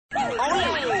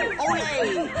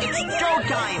It's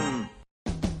showtime!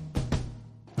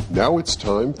 Now it's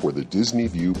time for the Disney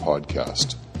View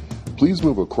podcast. Please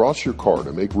move across your car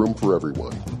to make room for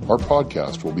everyone. Our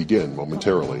podcast will begin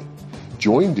momentarily.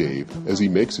 Join Dave as he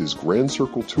makes his Grand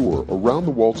Circle tour around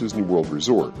the Walt Disney World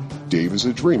Resort. Dave is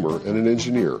a dreamer and an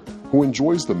engineer who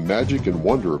enjoys the magic and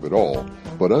wonder of it all,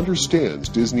 but understands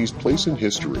Disney's place in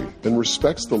history and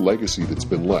respects the legacy that's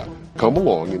been left. Come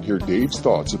along and hear Dave's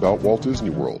thoughts about Walt Disney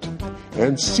World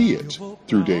and see it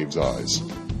through Dave's eyes.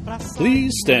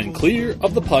 Please stand clear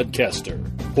of the podcaster.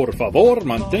 Por favor,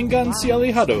 manténganse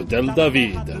alejado del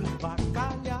David.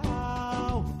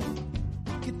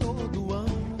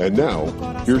 And now,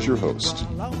 here's your host.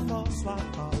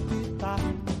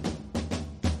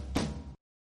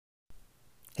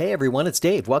 Hey everyone, it's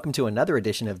Dave. Welcome to another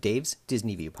edition of Dave's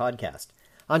Disney View podcast.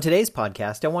 On today's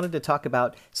podcast, I wanted to talk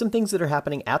about some things that are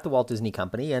happening at the Walt Disney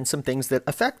Company and some things that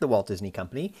affect the Walt Disney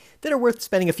Company that are worth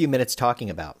spending a few minutes talking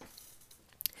about.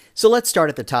 So let's start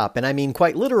at the top, and I mean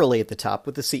quite literally at the top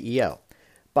with the CEO.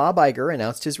 Bob Iger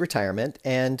announced his retirement,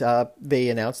 and they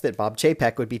announced that Bob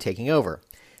Chapek would be taking over.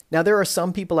 Now, there are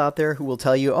some people out there who will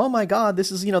tell you, oh my God, this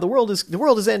is, the world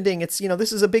is ending. It's,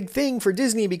 this is a big thing for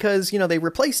Disney because, they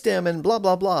replaced him and blah,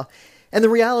 blah, blah. And the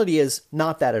reality is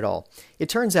not that at all. It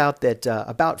turns out that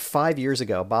about 5 years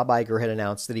ago, Bob Iger had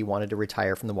announced that he wanted to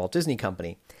retire from the Walt Disney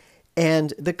Company.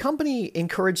 And the company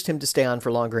encouraged him to stay on for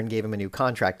longer and gave him a new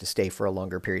contract to stay for a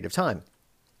longer period of time.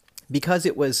 Because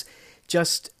it was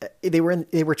just, they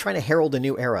were trying to herald a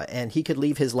new era and he could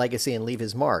leave his legacy and leave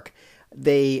his mark.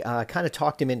 They kind of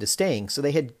talked him into staying. So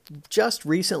they had just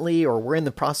recently, or were in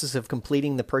the process of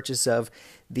completing the purchase of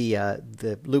the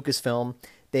Lucasfilm.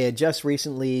 They had just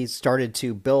recently started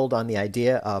to build on the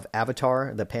idea of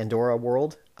Avatar, the Pandora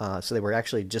world. So they were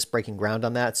actually just breaking ground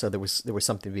on that. So there was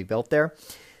something to be built there.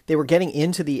 They were getting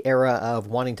into the era of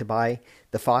wanting to buy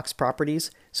the Fox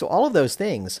properties. So all of those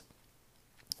things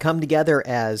come together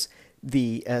as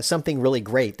the something really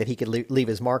great that he could leave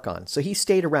his mark on. So he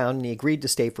stayed around and he agreed to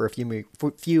stay for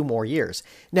a few more years.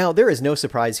 Now, there is no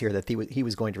surprise here that he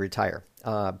was going to retire.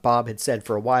 Bob had said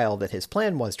for a while that his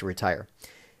plan was to retire.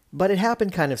 But it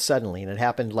happened kind of suddenly, and it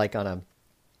happened like on a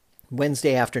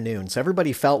Wednesday afternoon. So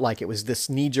everybody felt like it was this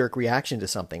knee-jerk reaction to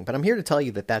something. But I'm here to tell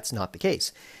you that that's not the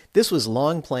case. This was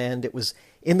long planned. It was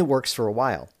in the works for a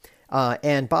while.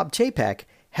 And Bob Chapek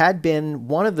had been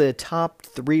one of the top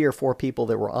 3 or 4 people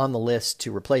that were on the list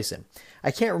to replace him.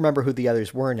 I can't remember who the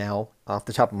others were now off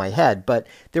the top of my head, but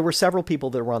there were several people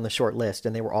that were on the short list,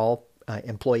 and they were all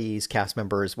employees, cast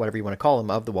members, whatever you want to call them,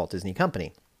 of the Walt Disney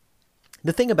Company.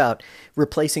 The thing about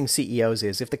replacing CEOs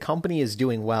is if the company is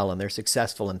doing well and they're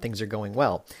successful and things are going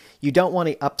well, you don't want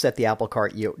to upset the apple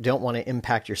cart. You don't want to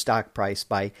impact your stock price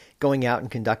by going out and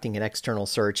conducting an external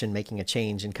search and making a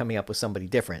change and coming up with somebody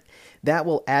different. That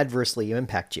will adversely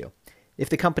impact you. If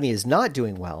the company is not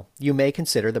doing well, you may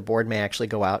consider the board may actually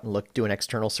go out and do an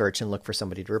external search and look for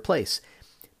somebody to replace.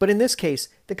 But in this case,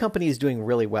 the company is doing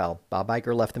really well. Bob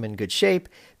Iger left them in good shape.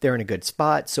 They're in a good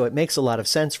spot. So it makes a lot of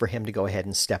sense for him to go ahead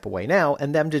and step away now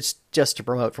and them just to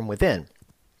promote from within.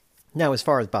 Now, as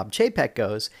far as Bob Chapek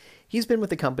goes, he's been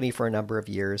with the company for a number of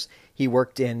years. He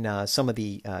worked in some of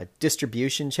the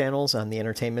distribution channels on the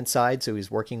entertainment side. So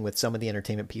he's working with some of the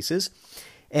entertainment pieces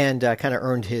and kind of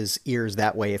earned his ears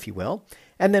that way, if you will.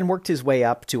 And then worked his way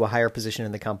up to a higher position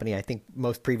in the company. I think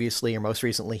most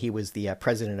recently, he was the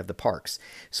president of the parks.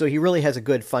 So he really has a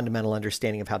good fundamental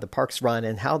understanding of how the parks run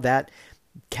and how that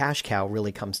cash cow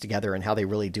really comes together and how they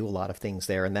really do a lot of things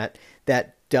there. And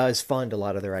that does fund a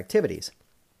lot of their activities.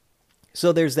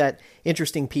 So there's that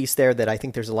interesting piece there that I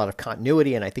think there's a lot of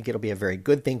continuity, and I think it'll be a very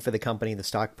good thing for the company. The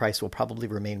stock price will probably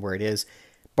remain where it is,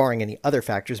 barring any other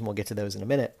factors, and we'll get to those in a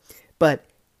minute. But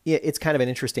it's kind of an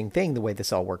interesting thing the way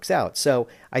this all works out. So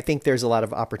I think there's a lot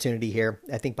of opportunity here.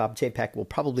 I think Bob Chapek will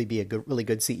probably be a really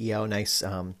good CEO. Nice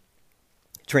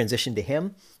transition to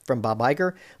him from Bob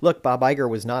Iger. Look, Bob Iger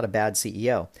was not a bad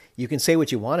CEO. You can say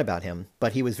what you want about him,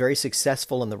 but he was very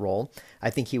successful in the role.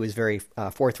 I think he was very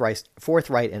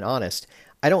forthright and honest.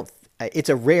 It's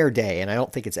a rare day, and I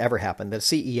don't think it's ever happened, that a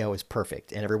CEO is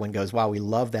perfect and everyone goes, wow, we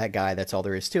love that guy. That's all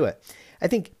there is to it. I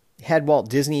think had Walt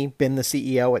Disney been the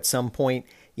CEO at some point,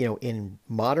 in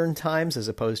modern times as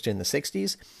opposed to in the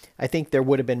 60s, I think there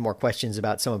would have been more questions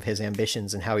about some of his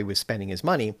ambitions and how he was spending his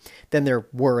money than there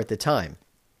were at the time.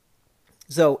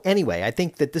 So anyway, I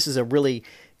think that this is a really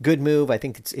good move. I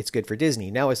think it's good for Disney.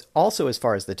 Now, as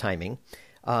far as the timing,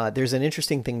 there's an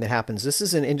interesting thing that happens. This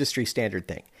is an industry standard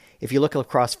thing. If you look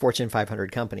across Fortune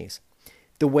 500 companies,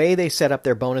 the way they set up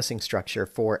their bonusing structure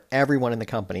for everyone in the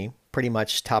company, pretty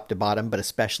much top to bottom, but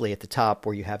especially at the top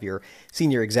where you have your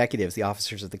senior executives, the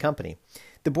officers of the company.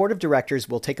 The board of directors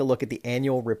will take a look at the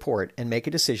annual report and make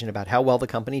a decision about how well the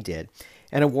company did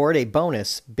and award a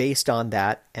bonus based on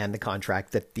that and the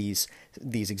contract that these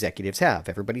executives have.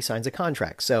 Everybody signs a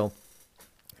contract. So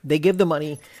they give the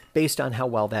money based on how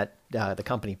well that the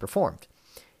company performed.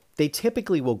 They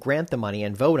typically will grant the money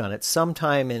and vote on it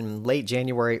sometime in late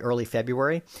January, early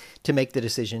February to make the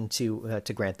decision to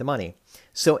grant the money.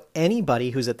 So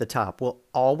anybody who's at the top will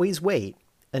always wait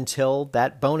until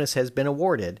that bonus has been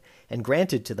awarded and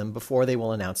granted to them before they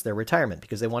will announce their retirement,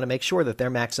 because they want to make sure that they're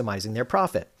maximizing their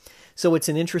profit. So it's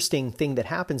an interesting thing that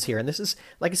happens here. And this is,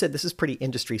 like I said, this is pretty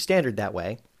industry standard that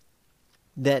way,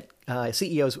 that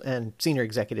CEOs and senior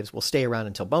executives will stay around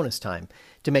until bonus time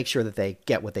to make sure that they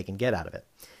get what they can get out of it.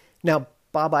 Now,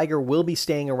 Bob Iger will be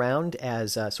staying around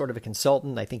as sort of a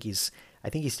consultant. I think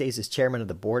he stays as chairman of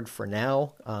the board for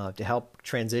now to help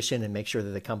transition and make sure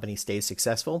that the company stays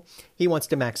successful. He wants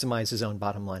to maximize his own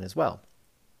bottom line as well.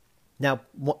 Now,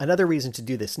 another reason to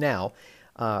do this now,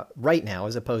 right now,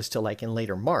 as opposed to like in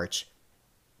later March,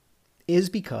 is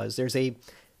because there's a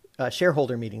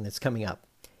shareholder meeting that's coming up.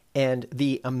 And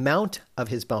the amount of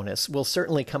his bonus will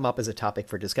certainly come up as a topic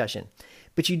for discussion.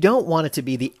 But you don't want it to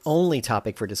be the only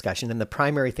topic for discussion and the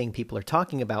primary thing people are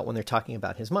talking about when they're talking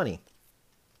about his money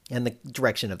and the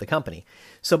direction of the company.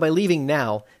 So by leaving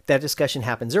now, that discussion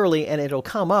happens early and it'll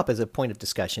come up as a point of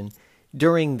discussion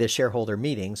during the shareholder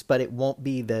meetings, but it won't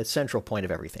be the central point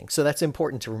of everything. So that's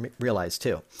important to realize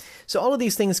too. So all of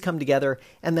these things come together,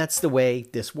 and that's the way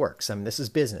this works. I mean, this is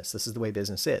business. This is the way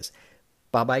business is.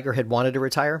 Bob Iger had wanted to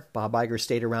retire. Bob Iger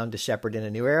stayed around to shepherd in a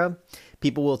new era.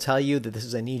 People will tell you that this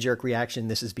is a knee-jerk reaction.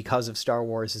 This is because of Star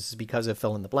Wars. This is because of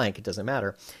fill in the blank. It doesn't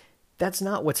matter. That's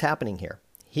not what's happening here.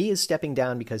 He is stepping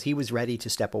down because he was ready to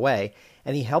step away,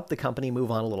 and he helped the company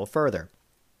move on a little further.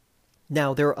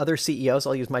 Now, there are other CEOs.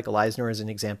 I'll use Michael Eisner as an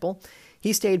example.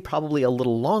 He stayed probably a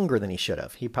little longer than he should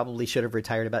have. He probably should have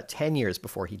retired about 10 years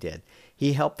before he did.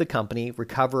 He helped the company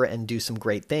recover and do some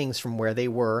great things from where they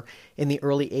were in the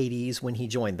early 80s when he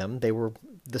joined them. They were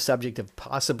the subject of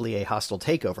possibly a hostile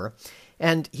takeover,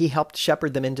 and he helped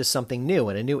shepherd them into something new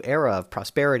and a new era of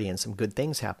prosperity and some good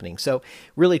things happening. So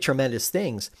really tremendous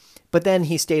things. But then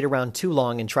he stayed around too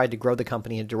long and tried to grow the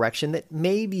company in a direction that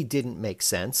maybe didn't make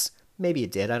sense. Maybe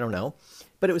it did, I don't know.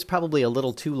 But it was probably a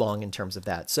little too long in terms of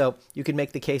that. So you could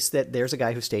make the case that there's a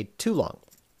guy who stayed too long.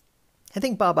 I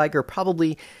think Bob Iger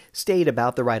probably stayed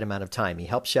about the right amount of time. He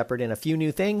helped shepherd in a few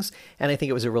new things, and I think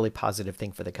it was a really positive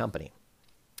thing for the company.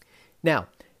 Now,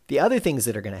 the other things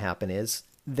that are going to happen is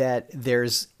that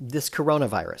there's this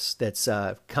coronavirus that's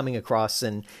coming across,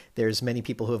 and there's many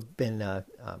people who have been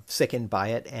sickened by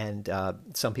it, and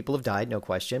some people have died, no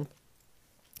question.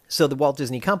 So the Walt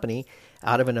Disney Company,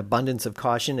 out of an abundance of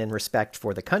caution and respect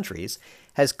for the countries,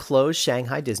 has closed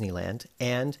Shanghai Disneyland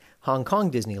and Hong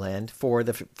Kong Disneyland for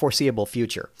the foreseeable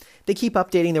future. They keep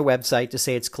updating their website to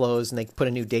say it's closed, and they put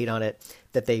a new date on it,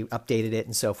 that they updated it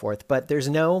and so forth. But there's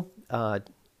no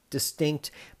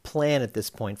distinct plan at this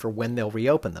point for when they'll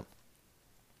reopen them.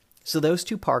 So those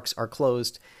two parks are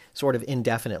closed sort of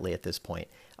indefinitely at this point.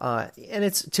 And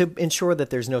it's to ensure that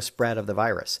there's no spread of the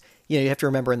virus. You know, you have to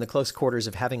remember, in the close quarters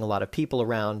of having a lot of people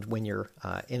around when you're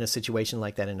in a situation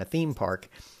like that in a theme park,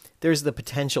 there's the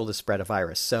potential to spread a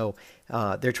virus. So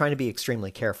they're trying to be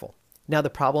extremely careful. Now, the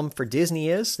problem for Disney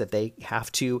is that they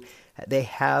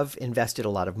have invested a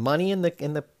lot of money in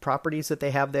the properties that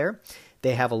they have there.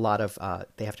 They have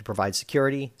they have to provide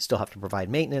security, still have to provide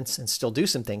maintenance, and still do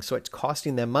some things. So it's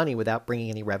costing them money without bringing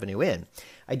any revenue in.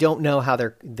 I don't know how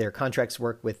their contracts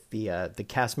work with the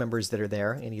cast members that are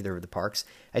there in either of the parks.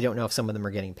 I don't know if some of them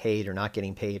are getting paid or not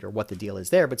getting paid or what the deal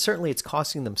is there, but certainly it's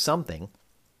costing them something.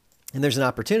 And there's an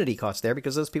opportunity cost there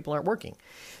because those people aren't working.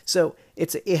 So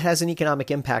it has an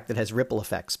economic impact that has ripple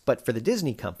effects. But for the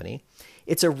Disney company,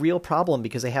 it's a real problem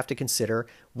because they have to consider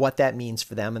what that means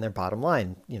for them and their bottom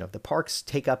line. You know, the parks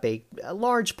take up a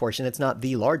large portion. It's not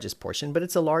the largest portion, but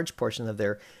it's a large portion of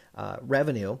their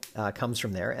revenue comes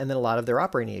from there. And then a lot of their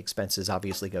operating expenses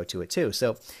obviously go to it too.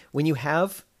 So when you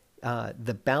have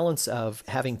the balance of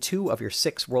having 2 of your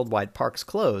 6 worldwide parks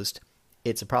closed,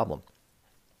 it's a problem.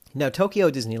 Now, Tokyo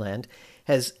Disneyland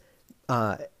has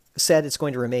said it's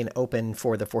going to remain open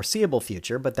for the foreseeable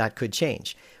future, but that could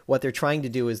change. What they're trying to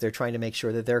do is they're trying to make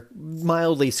sure that they're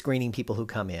mildly screening people who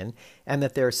come in, and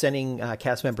that they're sending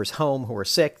cast members home who are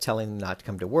sick, telling them not to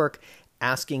come to work,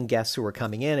 asking guests who are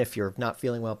coming in, if you're not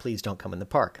feeling well, please don't come in the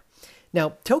park.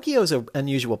 Now, Tokyo is an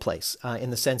unusual place in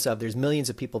the sense of there's millions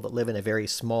of people that live in a very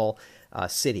small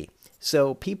city.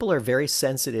 So people are very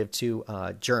sensitive to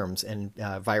germs and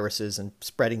viruses and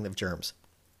spreading of germs.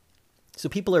 So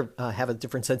people have a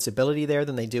different sensibility there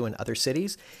than they do in other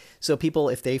cities. So people,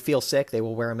 if they feel sick, they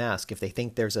will wear a mask. If they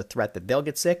think there's a threat that they'll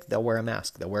get sick, they'll wear a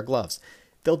mask. They'll wear gloves.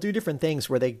 They'll do different things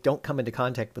where they don't come into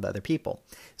contact with other people.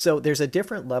 So there's a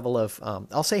different level of,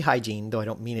 I'll say hygiene, though I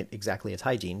don't mean it exactly as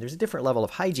hygiene. There's a different level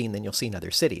of hygiene than you'll see in other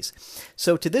cities.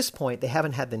 So to this point, they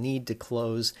haven't had the need to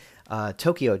close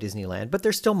Tokyo Disneyland, but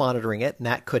they're still monitoring it, and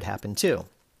that could happen too.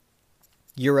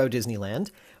 Euro Disneyland,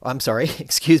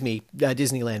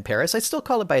 Disneyland Paris. I still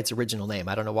call it by its original name.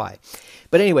 I don't know why.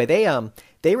 But anyway,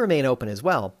 they remain open as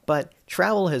well, but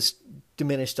travel has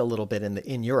diminished a little bit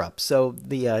in Europe. So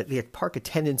the park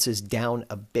attendance is down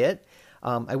a bit.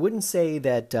 I wouldn't say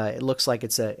that it looks like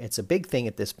it's a big thing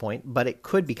at this point, but it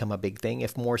could become a big thing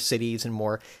if more cities and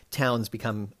more towns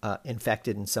become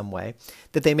infected in some way,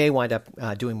 that they may wind up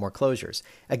doing more closures.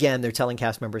 Again, they're telling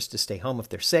cast members to stay home if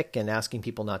they're sick and asking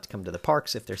people not to come to the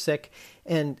parks if they're sick,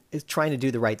 and trying to do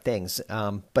the right things.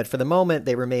 But for the moment,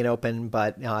 they remain open,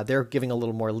 but they're giving a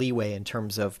little more leeway in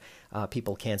terms of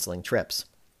people canceling trips.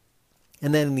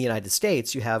 And then in the United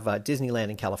States, you have Disneyland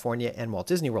in California and Walt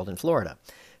Disney World in Florida,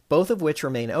 both of which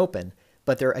remain open,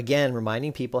 but they're, again,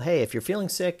 reminding people, hey, if you're feeling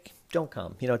sick, don't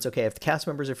come. It's okay. If the cast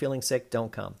members are feeling sick,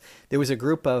 don't come. There was a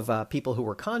group of people who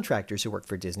were contractors who worked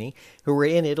for Disney who were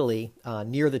in Italy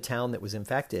near the town that was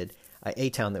infected, a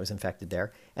town that was infected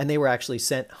there, and they were actually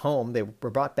sent home. They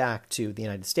were brought back to the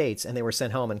United States, and they were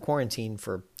sent home and quarantined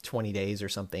for 20 days or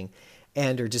something,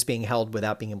 and are just being held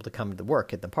without being able to come to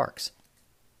work at the parks.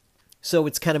 So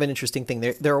it's kind of an interesting thing.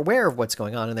 They're aware of what's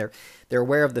going on, and they're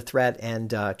aware of the threat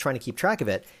and trying to keep track of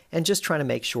it, and just trying to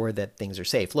make sure that things are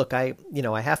safe. Look, I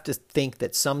have to think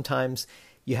that sometimes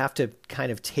you have to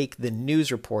kind of take the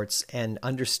news reports and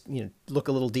look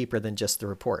a little deeper than just the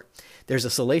report. There's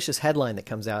a salacious headline that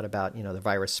comes out about the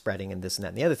virus spreading and this and that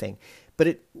and the other thing, but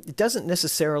it doesn't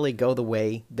necessarily go the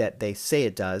way that they say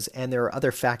it does, and there are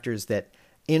other factors that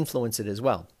influence it as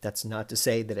well. That's not to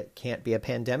say that it can't be a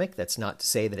pandemic. That's not to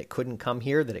say that it couldn't come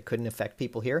here, that it couldn't affect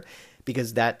people here,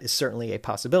 because that is certainly a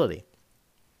possibility.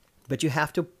 But you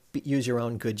have to use your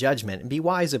own good judgment and be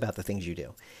wise about the things you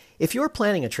do. If you're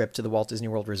planning a trip to the Walt Disney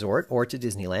World Resort or to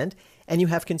Disneyland and you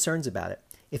have concerns about it,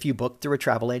 if you book through a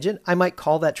travel agent, I might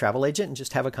call that travel agent and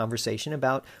just have a conversation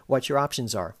about what your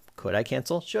options are. Could I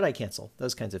cancel? Should I cancel?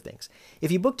 Those kinds of things.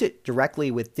 If you booked it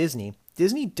directly with Disney,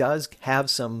 Disney does have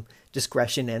some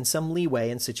discretion and some leeway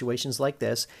in situations like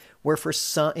this, where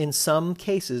in some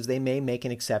cases they may make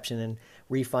an exception and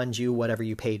refund you whatever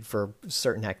you paid for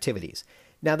certain activities.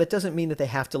 Now, that doesn't mean that they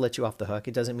have to let you off the hook.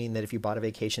 It doesn't mean that if you bought a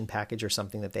vacation package or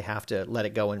something that they have to let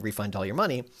it go and refund all your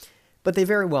money, but they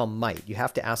very well might. You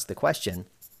have to ask the question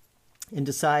and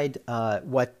decide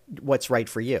what's right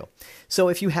for you. So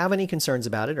if you have any concerns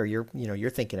about it, or you're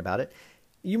thinking about it,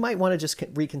 you might want to just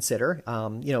reconsider.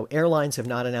 Airlines have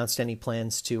not announced any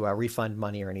plans to refund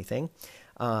money or anything.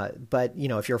 But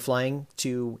if you're flying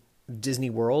to Disney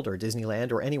World or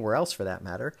Disneyland or anywhere else for that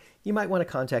matter, you might want to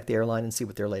contact the airline and see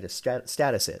what their latest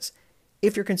status is,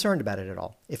 if you're concerned about it at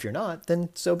all. If you're not, then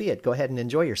so be it. Go ahead and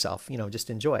enjoy yourself. Just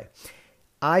enjoy.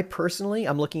 I personally,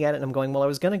 I'm looking at it and I'm going, well, I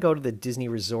was going to go to the Disney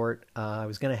Resort. I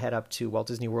was going to head up to Walt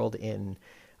Disney World in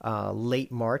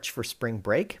late March for spring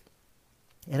break.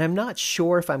 And I'm not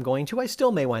sure if I'm going to. I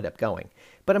still may wind up going.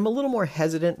 But I'm a little more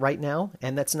hesitant right now.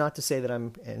 And that's not to say that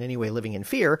I'm in any way living in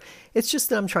fear. It's just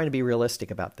that I'm trying to be realistic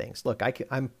about things. Look,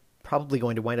 I'm probably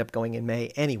going to wind up going in May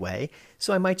anyway.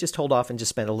 So I might just hold off and just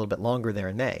spend a little bit longer there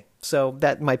in May. So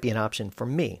that might be an option for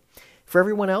me. For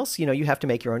everyone else, you have to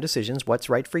make your own decisions, what's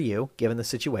right for you, given the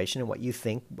situation and what you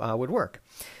think would work.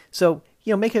 So,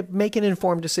 make an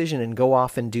informed decision and go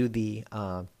off and do the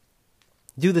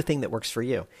thing that works for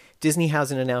you. Disney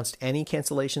hasn't announced any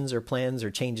cancellations or plans or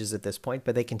changes at this point,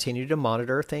 but they continue to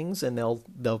monitor things and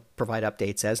they'll provide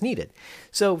updates as needed.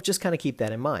 So just kind of keep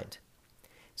that in mind.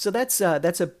 So that's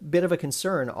a bit of a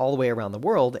concern all the way around the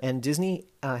world, and Disney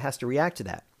has to react to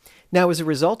that. Now, as a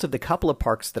result of the couple of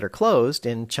parks that are closed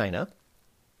in China,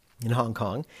 in Hong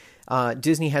Kong,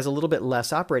 Disney has a little bit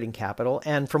less operating capital,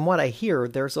 and from what I hear,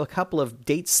 there's a couple of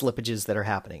date slippages that are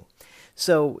happening.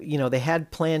 So, they had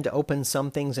planned to open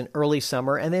some things in early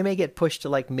summer, and they may get pushed to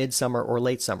like midsummer or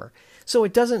late summer. So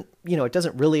it doesn't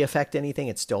really affect anything.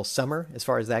 It's still summer as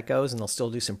far as that goes, and they'll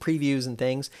still do some previews and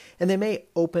things. And they may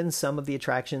open some of the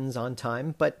attractions on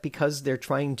time, but because they're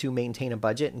trying to maintain a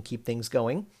budget and keep things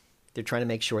going, they're trying to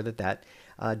make sure that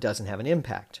doesn't have an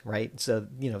impact, right? So,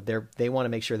 they want to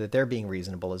make sure that they're being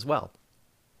reasonable as well.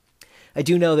 I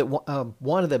do know that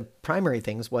one of the primary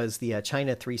things was the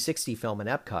China 360 film in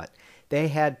Epcot. They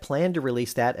had planned to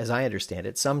release that, as I understand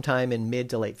it, sometime in mid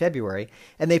to late February,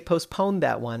 and they postponed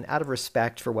that one out of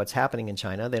respect for what's happening in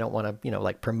China. They don't want to,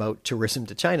 like promote tourism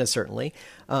to China, certainly,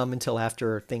 until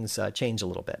after things change a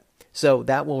little bit. So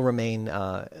that will remain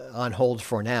on hold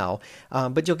for now,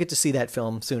 but you'll get to see that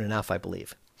film soon enough, I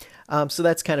believe. So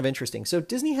that's kind of interesting. So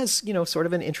Disney has, sort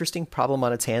of an interesting problem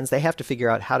on its hands. They have to figure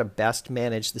out how to best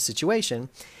manage the situation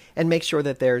and make sure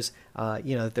that there's,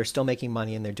 that they're still making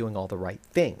money and they're doing all the right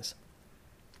things.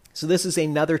 So this is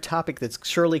another topic that's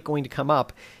surely going to come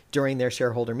up during their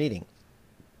shareholder meeting.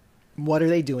 What are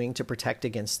they doing to protect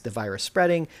against the virus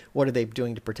spreading? What are they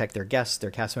doing to protect their guests,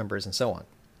 their cast members, and so on?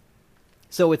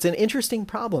 So it's an interesting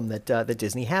problem that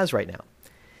Disney has right now.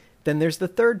 Then there's the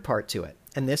third part to it,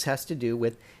 and this has to do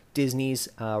with Disney's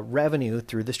revenue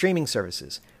through the streaming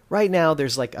services. Right now,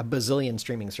 there's like a bazillion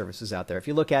streaming services out there. If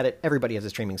you look at it, everybody has a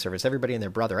streaming service. Everybody and their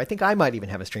brother. I think I might even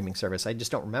have a streaming service. I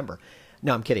just don't remember.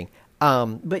 No, I'm kidding.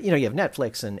 But, you have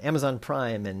Netflix and Amazon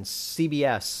Prime and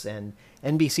CBS, and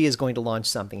NBC is going to launch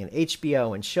something, and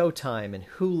HBO and Showtime and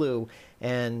Hulu,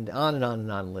 and on and on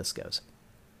and on the list goes.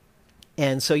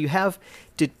 And so you have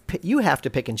to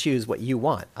pick and choose what you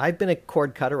want. I've been a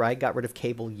cord cutter. I got rid of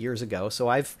cable years ago, so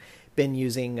I've been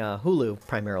using Hulu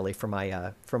primarily for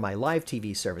my live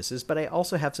TV services, but I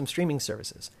also have some streaming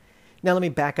services. Now let me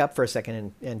back up for a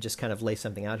second and just kind of lay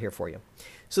something out here for you.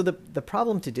 So the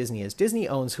problem to Disney is Disney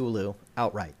owns Hulu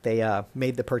outright. They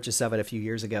made the purchase of it a few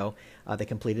years ago. They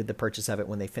completed the purchase of it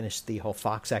when they finished the whole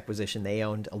Fox acquisition. They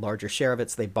owned a larger share of it,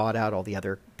 so they bought out all the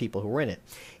other people who were in it.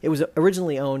 It was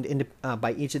originally owned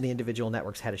by each of the individual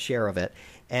networks had a share of it,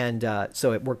 and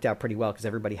so it worked out pretty well because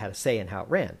everybody had a say in how it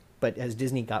ran. But as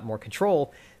Disney got more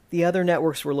control, the other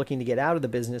networks were looking to get out of the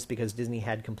business because Disney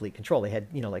had complete control. They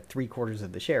had, like 3/4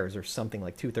 of the shares or something,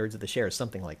 like 2/3 of the shares,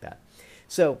 something like that.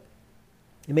 So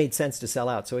it made sense to sell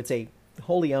out. So it's a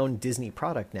wholly owned Disney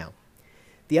product now.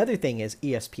 The other thing is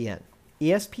ESPN.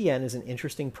 ESPN is an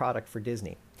interesting product for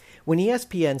Disney. When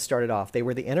ESPN started off, they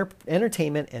were the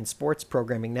entertainment and sports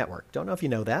programming network. Don't know if you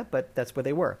know that, but that's what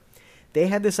they were. They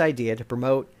had this idea to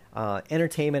promote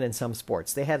entertainment and some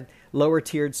sports. They had lower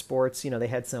tiered sports. They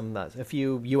had a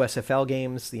few USFL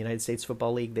games, the United States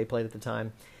Football League they played at the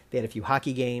time. They had a few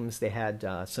hockey games. They had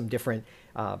some different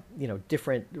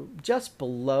just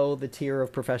below the tier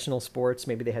of professional sports.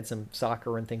 Maybe they had some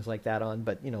soccer and things like that on,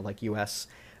 but like US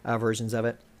versions of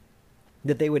it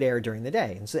that they would air during the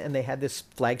day. And they had this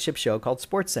flagship show called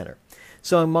SportsCenter.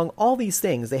 So among all these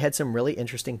things, they had some really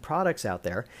interesting products out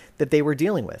there that they were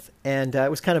dealing with. And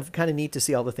it was kind of neat to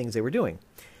see all the things they were doing.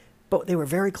 But they were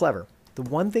very clever. The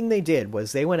one thing they did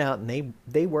was they went out and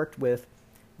they worked with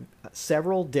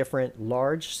several different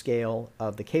large scale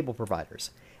of the cable providers.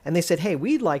 And they said, hey,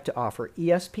 we'd like to offer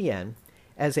ESPN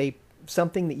as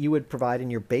something that you would provide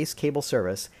in your base cable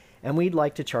service. And we'd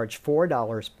like to charge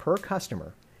 $4 per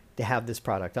customer to have this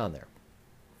product on there.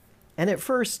 And at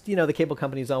first, the cable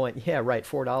companies all went, yeah, right,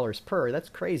 $4 per. That's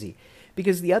crazy.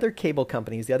 Because the other cable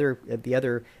companies, the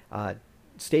other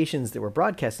stations that were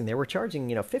broadcasting there were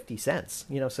charging, 50 cents.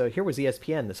 So here was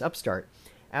ESPN, this upstart,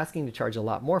 asking to charge a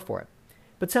lot more for it.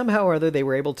 But somehow or other, they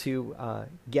were able to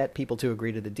get people to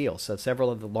agree to the deal. So several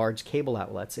of the large cable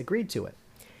outlets agreed to it.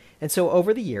 And so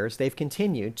over the years, they've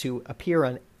continued to appear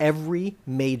on every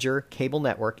major cable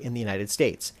network in the United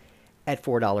States at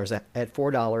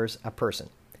 $4 a person.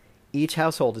 Each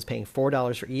household is paying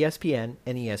 $4 for ESPN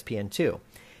and ESPN2.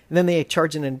 And then they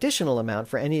charge an additional amount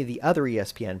for any of the other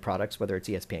ESPN products, whether it's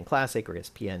ESPN Classic or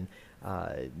ESPN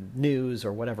News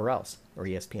or whatever else, or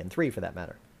ESPN3 for that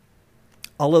matter.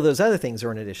 All of those other things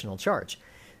are an additional charge.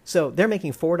 So they're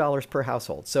making $4 per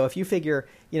household. So if you figure,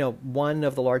 one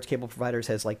of the large cable providers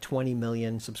has like 20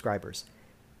 million subscribers.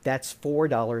 That's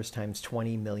 $4 times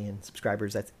 20 million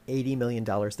subscribers. That's $80 million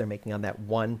they're making on that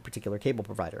one particular cable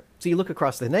provider. So you look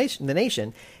across the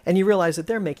nation, and you realize that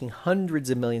they're making hundreds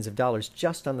of millions of dollars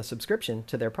just on the subscription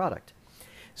to their product.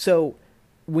 So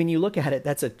when you look at it,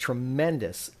 that's a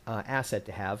tremendous asset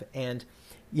to have. And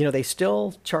they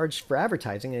still charge for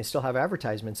advertising, and they still have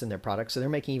advertisements in their products, so they're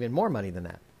making even more money than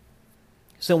that.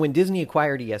 So when Disney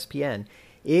acquired ESPN,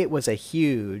 it was a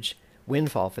huge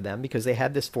windfall for them because they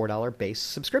had this $4 base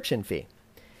subscription fee.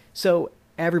 So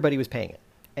everybody was paying it,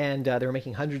 and they were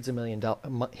making hundreds of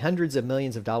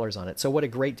millions of dollars on it. So what a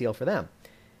great deal for them.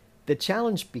 The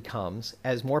challenge becomes,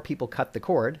 as more people cut the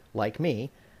cord, like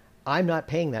me, I'm not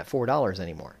paying that $4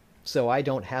 anymore. So I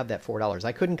don't have that $4.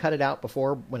 I couldn't cut it out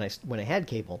before when I had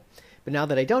cable, but now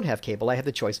that I don't have cable, I have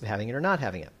the choice of having it or not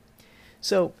having it.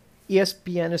 So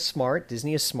ESPN is smart,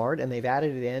 Disney is smart, and they've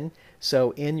added it in.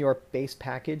 So in your base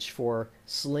package for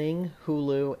Sling,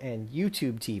 Hulu, and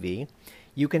YouTube TV,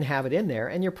 you can have it in there,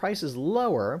 and your price is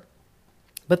lower,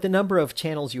 but the number of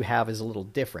channels you have is a little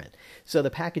different. So the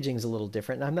packaging is a little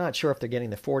different. And I'm not sure if they're getting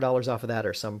the $4 off of that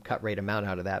or some cut rate amount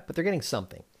out of that, but they're getting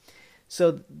something.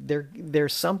 So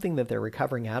there's something that they're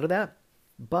recovering out of that,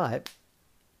 but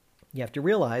you have to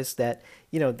realize that,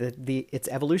 you know, it's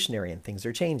evolutionary and things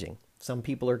are changing. Some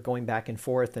people are going back and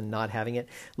forth and not having it.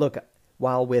 Look,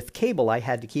 while with cable I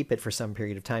had to keep it for some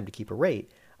period of time to keep a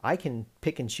rate, I can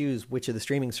pick and choose which of the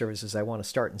streaming services I want to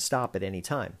start and stop at any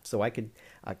time. So I could,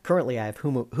 currently I have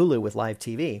Hulu with live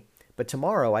TV, but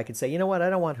tomorrow I could say, you know what, I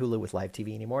don't want Hulu with live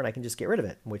TV anymore, and I can just get rid of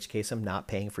it, in which case I'm not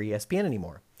paying for ESPN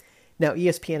anymore. Now,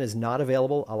 ESPN is not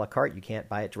available a la carte. You can't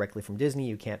buy it directly from Disney.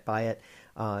 You can't buy it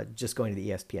just going to the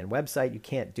ESPN website. You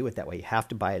can't do it that way. You have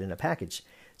to buy it in a package.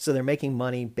 So they're making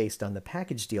money based on the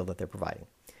package deal that they're providing.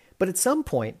 But at some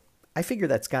point, I figure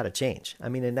that's got to change. I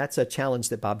mean, and that's a challenge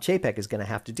that Bob Chapek is going to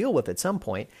have to deal with at some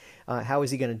point. How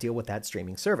is he going to deal with that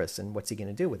streaming service, and what's he going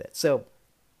to do with it? So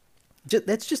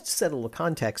that's just to set a little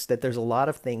context that there's a lot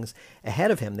of things ahead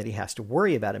of him that he has to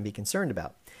worry about and be concerned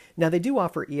about. Now, they do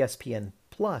offer ESPN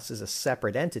Plus as a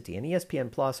separate entity, and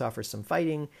ESPN Plus offers some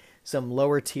fighting, some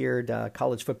lower-tiered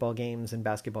college football games and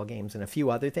basketball games, and a few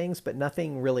other things, but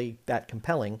nothing really that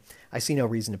compelling. I see no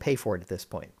reason to pay for it at this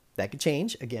point. That could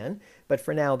change, again, but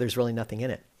for now, there's really nothing in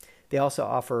it. They also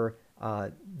offer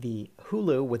the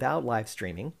Hulu without live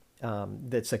streaming.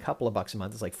 That's a couple of bucks a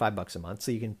month. It's like $5 a month,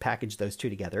 so you can package those two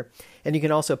together. And you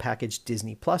can also package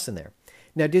Disney Plus in there.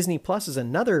 Now, Disney Plus is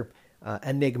another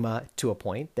enigma to a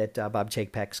point that Bob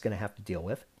Chapek's going to have to deal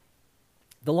with.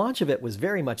 The launch of it was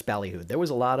very much ballyhooed. There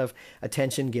was a lot of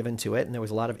attention given to it, and there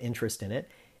was a lot of interest in it.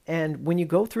 And when you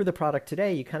go through the product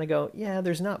today, you kind of go, yeah,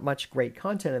 there's not much great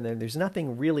content in there. There's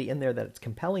nothing really in there that's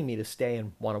compelling me to stay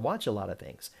and want to watch a lot of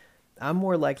things. I'm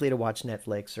more likely to watch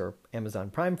Netflix or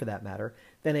Amazon Prime, for that matter,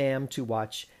 than I am to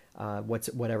watch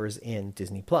whatever's in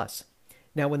Disney Plus.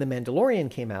 Now, when The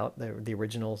Mandalorian came out, the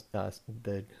original,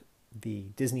 the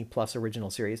Disney Plus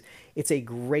original series, it's a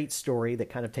great story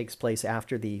that kind of takes place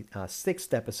after the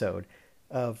 6th episode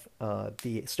of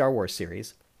the Star Wars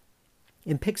series,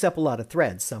 and picks up a lot of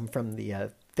threads, some from the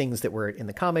things that were in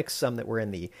the comics, some that were in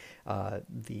the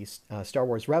Star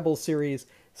Wars Rebels series,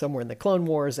 some were in the Clone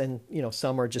Wars, and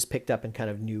some are just picked up in kind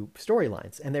of new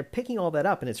storylines. And they're picking all that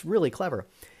up, and it's really clever.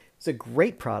 It's a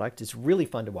great product. It's really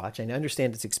fun to watch. I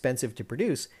understand it's expensive to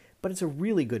produce, but it's a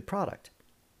really good product.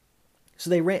 So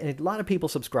they ran, and a lot of people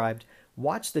subscribed,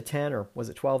 watched the 10 or was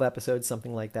it 12 episodes,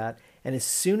 something like that. And as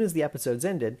soon as the episodes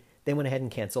ended, they went ahead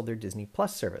and canceled their Disney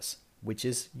Plus service, which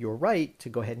is your right to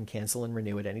go ahead and cancel and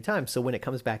renew at any time. So when it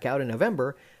comes back out in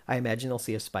November, I imagine they'll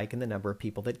see a spike in the number of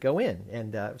people that go in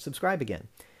and subscribe again.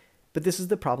 But this is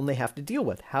the problem they have to deal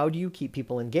with. How do you keep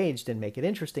people engaged and make it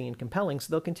interesting and compelling so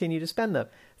they'll continue to spend the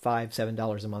 $5,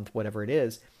 $7 a month, whatever it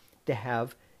is, to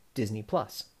have Disney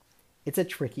Plus? It's a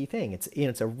tricky thing.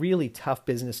 It's a really tough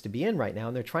business to be in right now,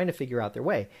 and they're trying to figure out their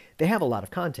way. They have a lot of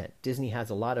content. Disney has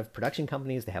a lot of production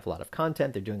companies. They have a lot of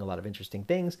content. They're doing a lot of interesting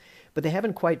things, but they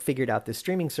haven't quite figured out this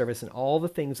streaming service and all the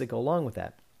things that go along with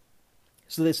that.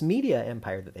 So this media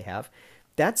empire that they have,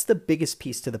 that's the biggest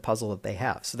piece to the puzzle that they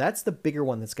have. So that's the bigger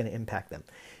one that's going to impact them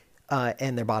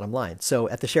and their bottom line. So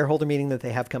at the shareholder meeting that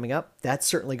they have coming up, that's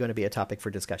certainly going to be a topic for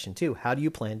discussion too. How do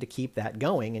you plan to keep that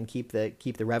going and keep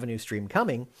the revenue stream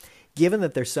coming? Given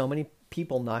that there's so many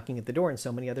people knocking at the door and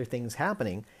so many other things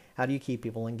happening, how do you keep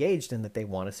people engaged and that they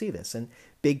want to see this? And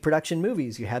big production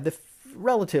movies, you had the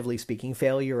relatively speaking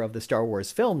failure of the Star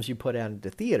Wars films you put out into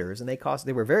theaters, and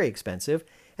they were very expensive,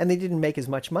 and they didn't make as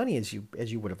much money as you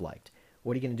would have liked.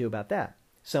 What are you going to do about that?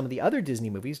 Some of the other Disney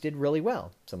movies did really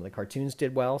well. Some of the cartoons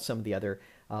did well. Some of the other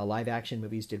live action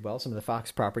movies did well. Some of the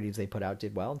Fox properties they put out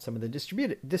did well, and some of the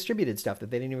distributed stuff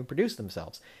that they didn't even produce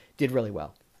themselves did really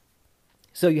well.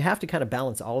 So you have to kind of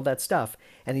balance all of that stuff,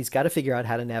 and he's got to figure out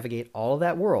how to navigate all of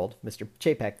that world, Mr.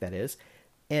 Chapek that is,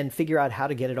 and figure out how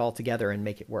to get it all together and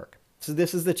make it work. So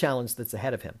this is the challenge that's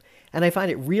ahead of him. And I find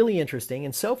it really interesting,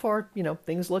 and so far,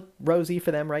 things look rosy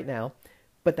for them right now,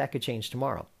 but that could change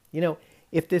tomorrow.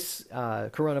 If this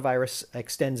coronavirus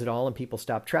extends at all and people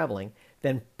stop traveling,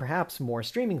 then perhaps more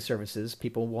streaming services,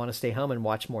 people want to stay home and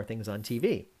watch more things on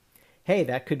TV. Hey,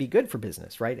 that could be good for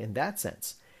business, right, in that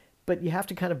sense. But you have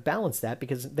to kind of balance that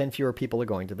because then fewer people are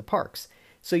going to the parks.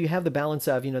 So you have the balance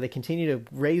of, they continue to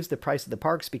raise the price of the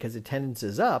parks because attendance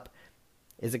is up.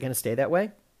 Is it going to stay that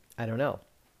way? I don't know.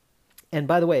 And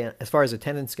by the way, as far as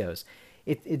attendance goes,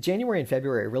 January and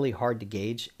February are really hard to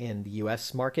gauge in the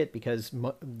U.S. market because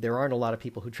there aren't a lot of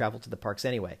people who travel to the parks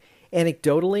anyway.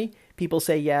 Anecdotally, people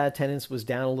say, yeah, attendance was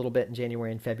down a little bit in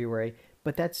January and February,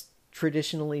 but that's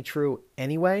traditionally true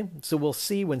anyway. So we'll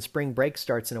see when spring break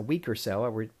starts in a week or so.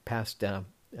 We're past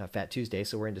Fat Tuesday,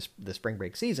 so we're into the spring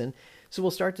break season. So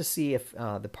we'll start to see if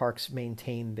the parks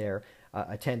maintain their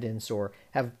attendance or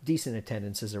have decent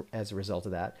attendance as a result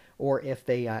of that, or if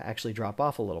they actually drop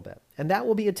off a little bit. And that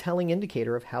will be a telling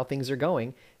indicator of how things are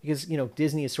going, because,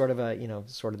 Disney is sort of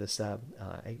this,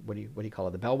 what do you call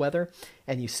it? The bellwether.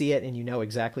 And you see it and you know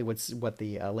exactly what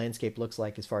the landscape looks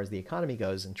like as far as the economy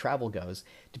goes and travel goes,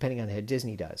 depending on how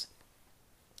Disney does.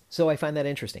 So I find that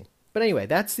interesting. But anyway,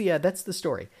 that's the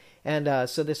story. And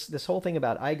so this whole thing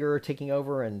about Iger taking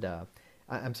over and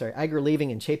Iger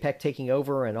leaving and Chapek taking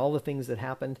over and all the things that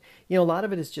happened, a lot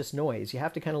of it is just noise. You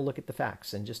have to kind of look at the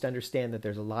facts and just understand that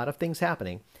there's a lot of things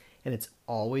happening, and it's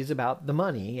always about the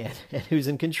money and who's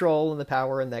in control and the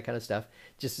power and that kind of stuff,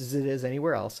 just as it is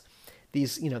anywhere else.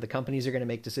 These, the companies are going to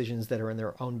make decisions that are in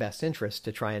their own best interest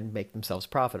to try and make themselves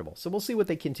profitable. So we'll see what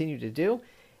they continue to do,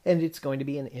 and it's going to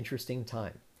be an interesting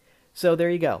time. So there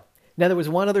you go. Now, there was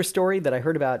one other story that I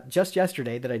heard about just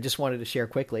yesterday that I just wanted to share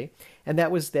quickly, and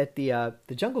that was that the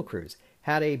Jungle Cruise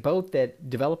had a boat that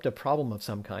developed a problem of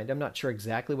some kind. I'm not sure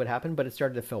exactly what happened, but it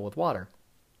started to fill with water.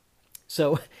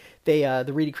 So the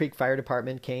Reedy Creek Fire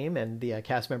Department came, and the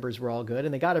cast members were all good,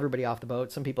 and they got everybody off the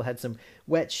boat. Some people had some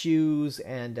wet shoes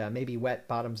and maybe wet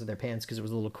bottoms of their pants because it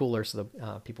was a little cooler, so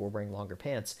the people were wearing longer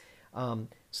pants.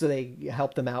 So they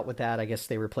helped them out with that. I guess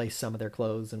they replaced some of their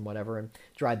clothes and whatever and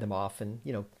dried them off and,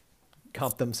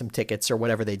 comped them some tickets or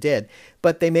whatever they did,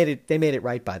 but they made it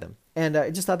right by them. And I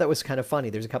just thought that was kind of funny.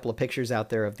 There's a couple of pictures out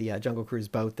there of the Jungle Cruise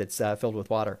boat that's filled with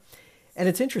water. And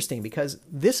it's interesting because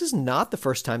this is not the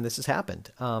first time this has happened.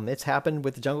 It's happened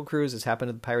with the Jungle Cruise. It's happened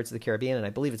with the Pirates of the Caribbean. And I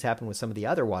believe it's happened with some of the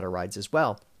other water rides as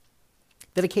well,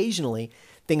 that occasionally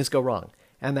things go wrong.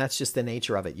 And that's just the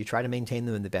nature of it. You try to maintain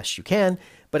them the best you can,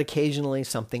 but occasionally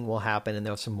something will happen and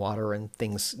there's some water and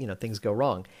things go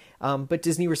wrong. But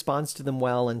Disney responds to them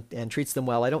well and treats them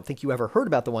well. I don't think you ever heard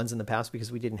about the ones in the past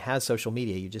because we didn't have social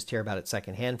media. You just hear about it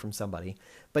secondhand from somebody.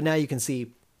 But now you can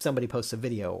see somebody posts a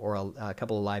video or a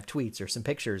couple of live tweets or some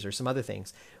pictures or some other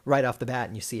things right off the bat,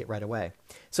 and you see it right away.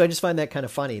 So I just find that kind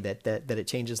of funny that it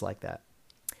changes like that.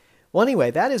 Well,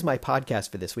 anyway, that is my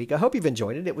podcast for this week. I hope you've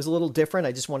enjoyed it. It was a little different.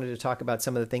 I just wanted to talk about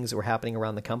some of the things that were happening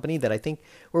around the company that I think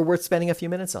were worth spending a few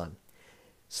minutes on.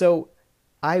 So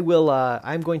I'm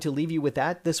going to leave you with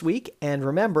that this week. And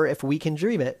remember, if we can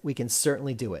dream it, we can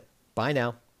certainly do it. Bye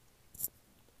now.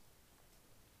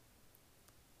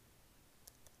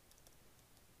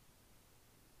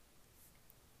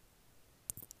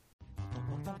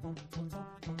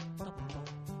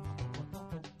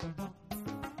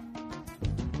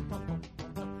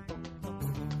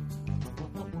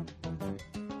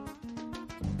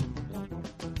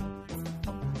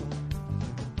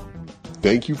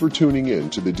 Thank you for tuning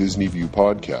in to the Disney View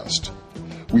podcast.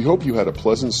 We hope you had a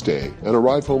pleasant stay and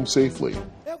arrive home safely.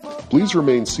 Please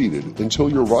remain seated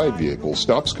until your ride vehicle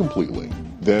stops completely.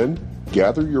 Then,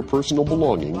 gather your personal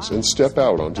belongings and step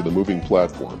out onto the moving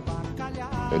platform.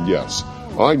 And yes,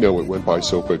 I know it went by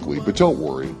so quickly, but don't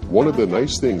worry. One of the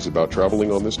nice things about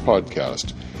traveling on this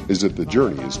podcast is that the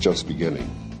journey is just beginning.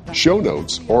 Show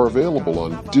notes are available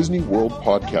on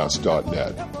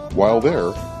DisneyWorldPodcast.net. While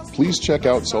there, please check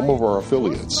out some of our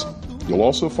affiliates. You'll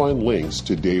also find links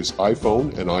to Dave's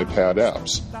iPhone and iPad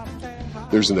apps.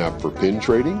 There's an app for pin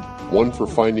trading, one for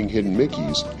finding hidden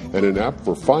Mickeys, and an app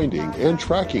for finding and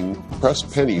tracking pressed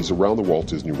pennies around the Walt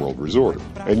Disney World Resort.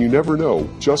 And you never know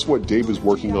just what Dave is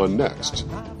working on next.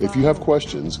 If you have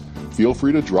questions, feel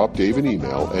free to drop Dave an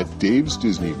email at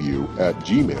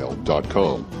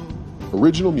davesdisneyview@gmail.com.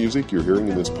 Original music you're hearing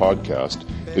in this podcast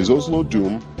is Oslo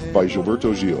Doom by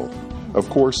Gilberto Gil. Of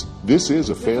course, this is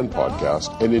a fan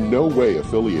podcast and in no way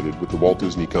affiliated with the Walt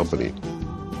Disney Company.